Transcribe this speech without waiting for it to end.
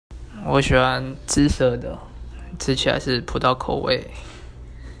我喜欢紫色的，吃起来是葡萄口味，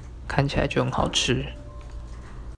看起来就很好吃。